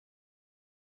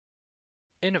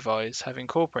Innovize have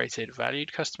incorporated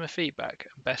valued customer feedback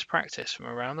and best practice from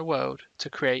around the world to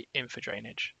create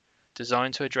InfoDrainage,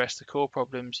 designed to address the core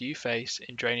problems you face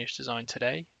in drainage design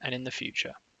today and in the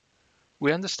future.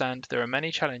 We understand there are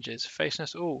many challenges facing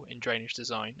us all in drainage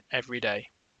design every day.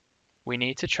 We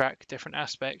need to track different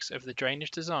aspects of the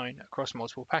drainage design across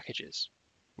multiple packages.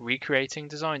 Recreating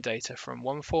design data from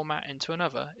one format into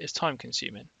another is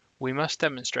time-consuming. We must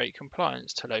demonstrate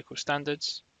compliance to local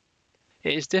standards.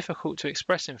 It is difficult to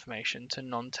express information to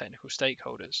non-technical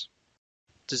stakeholders.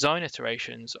 Design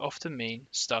iterations often mean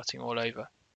starting all over.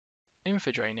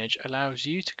 InfoDrainage allows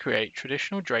you to create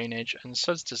traditional drainage and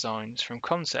SUDS designs from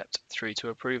concept through to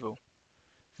approval.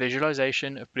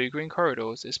 Visualization of blue-green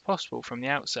corridors is possible from the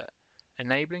outset,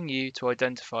 enabling you to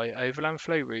identify overland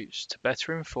flow routes to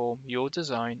better inform your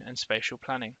design and spatial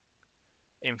planning.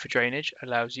 InfoDrainage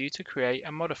allows you to create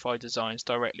and modify designs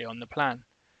directly on the plan,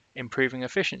 improving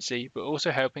efficiency but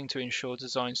also helping to ensure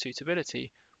design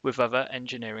suitability with other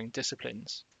engineering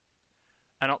disciplines.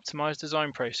 An optimized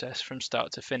design process from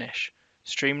start to finish,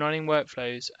 streamlining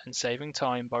workflows and saving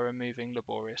time by removing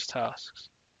laborious tasks.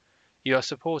 You are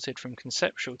supported from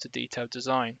conceptual to detailed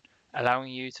design,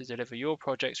 allowing you to deliver your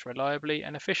projects reliably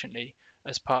and efficiently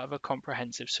as part of a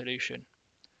comprehensive solution.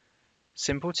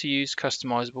 Simple to use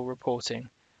customizable reporting,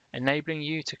 enabling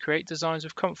you to create designs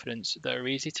with confidence that are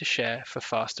easy to share for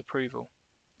fast approval.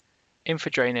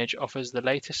 InfoDrainage offers the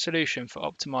latest solution for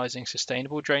optimizing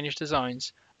sustainable drainage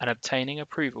designs and obtaining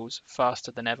approvals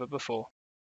faster than ever before.